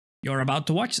You're about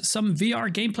to watch some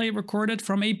VR gameplay recorded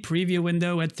from a preview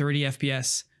window at 30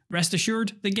 FPS. Rest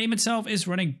assured, the game itself is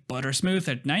running butter smooth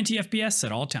at 90 FPS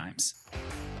at all times.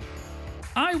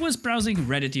 I was browsing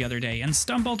Reddit the other day and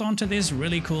stumbled onto this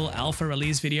really cool alpha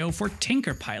release video for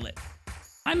Tinker Pilot.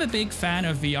 I'm a big fan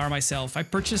of VR myself. I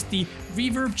purchased the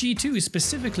Reverb G2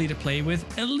 specifically to play with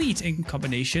Elite in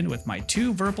combination with my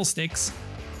two Virpil sticks.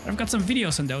 I've got some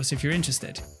videos on those if you're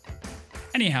interested.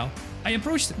 Anyhow, I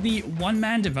approached the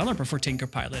one-man developer for Tinker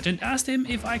Pilot and asked him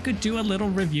if I could do a little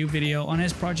review video on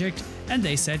his project, and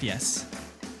they said yes.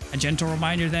 A gentle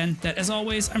reminder then that, as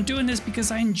always, I'm doing this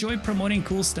because I enjoy promoting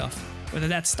cool stuff, whether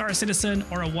that's Star Citizen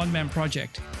or a one-man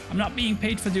project. I'm not being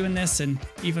paid for doing this and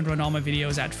even run all my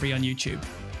videos ad-free on YouTube.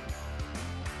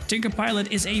 Tinker Pilot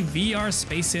is a VR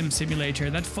space sim simulator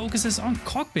that focuses on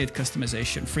cockpit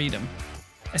customization freedom.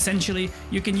 Essentially,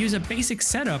 you can use a basic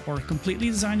setup or completely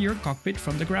design your cockpit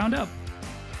from the ground up.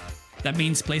 That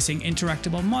means placing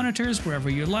interactable monitors wherever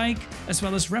you like, as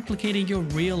well as replicating your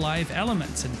real-life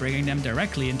elements and bringing them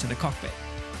directly into the cockpit.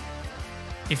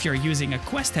 If you're using a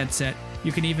Quest headset,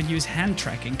 you can even use hand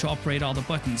tracking to operate all the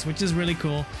buttons, which is really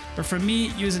cool, but for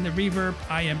me, using the Reverb,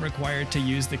 I am required to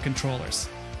use the controllers.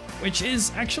 Which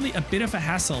is actually a bit of a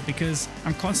hassle because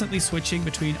I'm constantly switching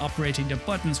between operating the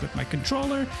buttons with my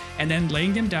controller and then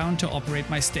laying them down to operate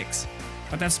my sticks.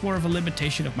 But that's more of a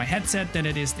limitation of my headset than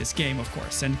it is this game, of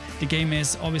course, and the game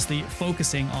is obviously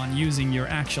focusing on using your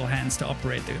actual hands to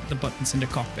operate the buttons in the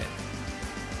cockpit.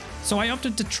 So I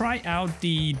opted to try out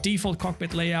the default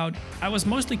cockpit layout. I was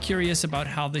mostly curious about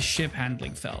how the ship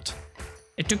handling felt.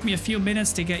 It took me a few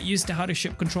minutes to get used to how the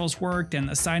ship controls worked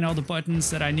and assign all the buttons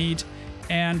that I need.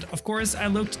 And of course, I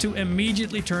looked to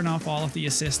immediately turn off all of the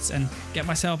assists and get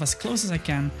myself as close as I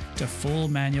can to full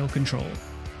manual control.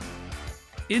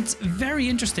 It's very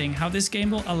interesting how this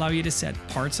game will allow you to set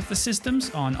parts of the systems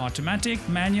on automatic,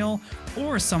 manual,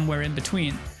 or somewhere in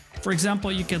between. For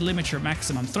example, you can limit your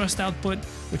maximum thrust output,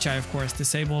 which I of course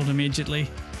disabled immediately.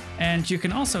 And you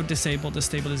can also disable the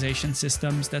stabilization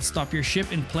systems that stop your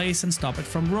ship in place and stop it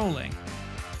from rolling.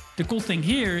 The cool thing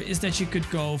here is that you could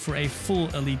go for a full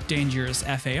Elite Dangerous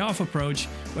FA off approach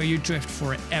where you drift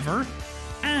forever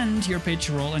and your pitch,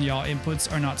 roll and yaw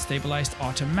inputs are not stabilized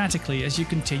automatically as you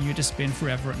continue to spin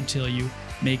forever until you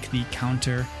make the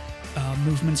counter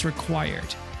movements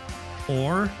required.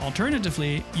 Or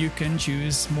alternatively, you can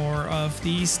choose more of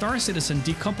the Star Citizen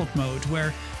decoupled mode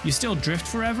where you still drift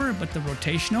forever, but the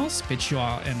rotationals, pitch,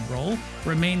 yaw, and roll,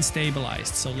 remain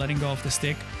stabilized, so letting go of the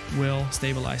stick will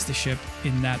stabilize the ship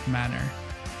in that manner.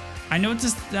 I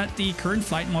noticed that the current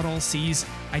flight model sees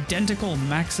identical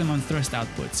maximum thrust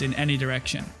outputs in any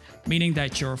direction, meaning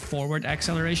that your forward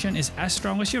acceleration is as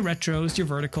strong as your retros, your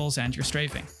verticals, and your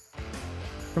strafing.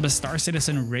 From a Star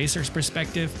Citizen racer's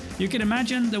perspective, you can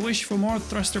imagine the wish for more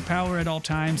thruster power at all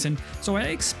times, and so I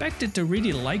expected to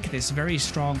really like this very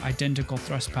strong identical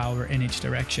thrust power in each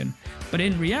direction, but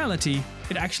in reality,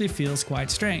 it actually feels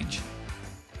quite strange.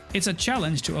 It's a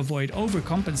challenge to avoid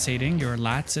overcompensating your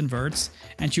lats and verts,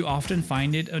 and you often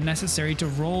find it unnecessary to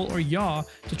roll or yaw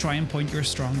to try and point your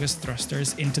strongest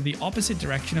thrusters into the opposite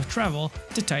direction of travel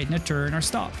to tighten a turn or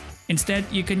stop. Instead,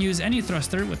 you can use any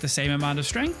thruster with the same amount of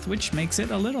strength, which makes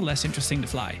it a little less interesting to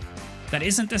fly. That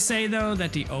isn't to say though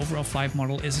that the overall flight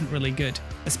model isn't really good.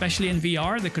 Especially in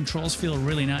VR, the controls feel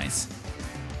really nice.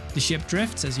 The ship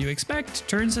drifts as you expect,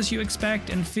 turns as you expect,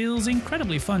 and feels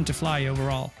incredibly fun to fly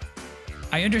overall.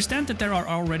 I understand that there are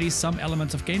already some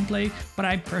elements of gameplay, but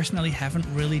I personally haven't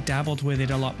really dabbled with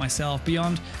it a lot myself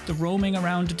beyond the roaming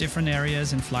around the different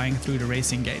areas and flying through the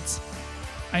racing gates.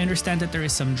 I understand that there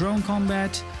is some drone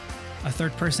combat, a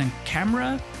third-person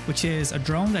camera, which is a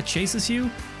drone that chases you,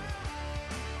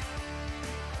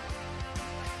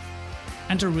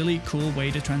 and a really cool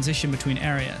way to transition between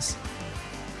areas.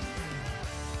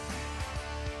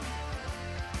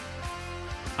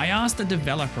 I asked the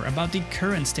developer about the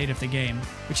current state of the game,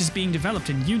 which is being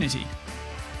developed in Unity.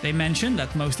 They mentioned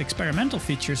that most experimental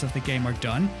features of the game are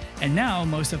done, and now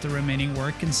most of the remaining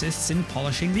work consists in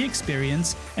polishing the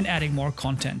experience and adding more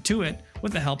content to it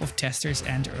with the help of testers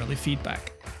and early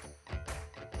feedback.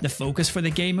 The focus for the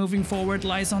game moving forward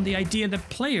lies on the idea that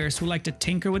players who like to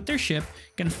tinker with their ship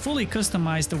can fully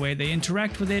customize the way they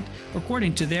interact with it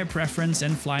according to their preference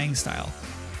and flying style.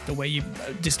 The way you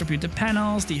distribute the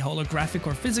panels, the holographic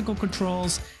or physical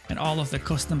controls, and all of the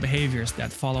custom behaviors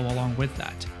that follow along with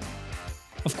that.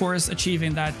 Of course,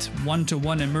 achieving that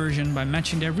one-to-one immersion by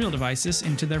matching their real devices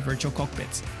into their virtual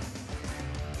cockpits.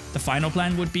 The final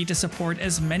plan would be to support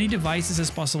as many devices as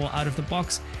possible out of the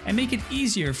box and make it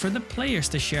easier for the players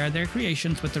to share their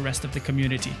creations with the rest of the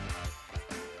community.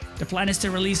 The plan is to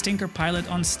release Tinker Pilot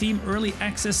on Steam Early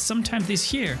Access sometime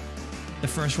this year. The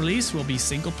first release will be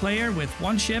single player with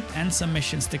one ship and some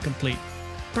missions to complete.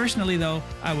 Personally though,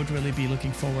 I would really be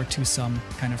looking forward to some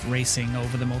kind of racing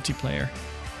over the multiplayer.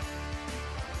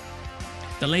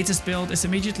 The latest build is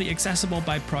immediately accessible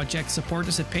by project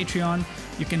supporters at Patreon.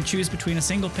 You can choose between a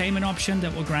single payment option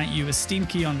that will grant you a Steam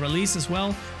key on release as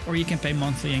well, or you can pay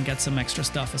monthly and get some extra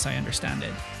stuff as I understand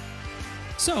it.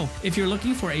 So, if you're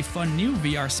looking for a fun new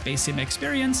VR space sim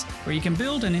experience, where you can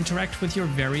build and interact with your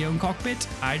very own cockpit,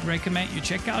 I'd recommend you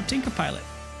check out Tinker Pilot.